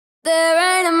There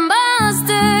ain't a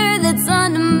monster that's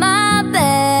under my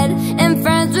bed, and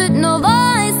friends with no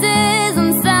voices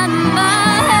inside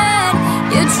my head.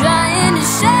 You're trying to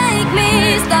shake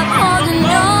me, stop holding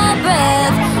your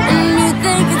breath, and you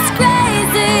think it's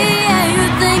crazy, yeah, you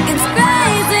think it's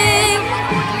crazy.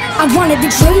 I wanted to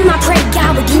dream, I prayed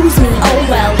God would use me. Oh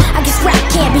well, I guess rap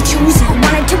can't be choosy.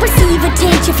 Wanted to receive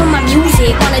attention from my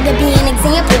music, wanted to be an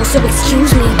example, so excuse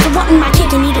me for wanting my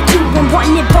cake and eat it too, and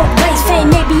wanting it both ways.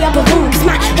 Saying maybe a balloon, cause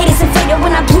my head is inflated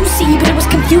when I blue see, but it was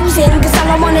confusing, cause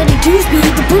all I wanted to do was be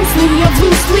the Bruce Lee of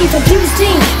blue sleeve, abused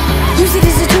team. Use it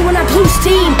as a tool when I blew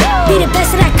steam, be the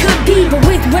best that I could be, but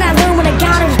with what I learned when I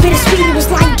got it was bittersweet. It was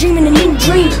like dreaming a new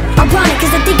dream. Ironic,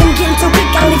 cause I think I'm getting so quick,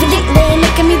 I don't even think they're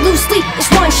making me lose sleep. It's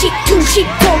one sheep, two sheep,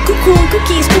 one cuckoo and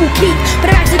cookie is cool peak, but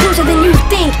I'm actually closer than you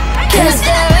think, Cause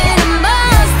there ain't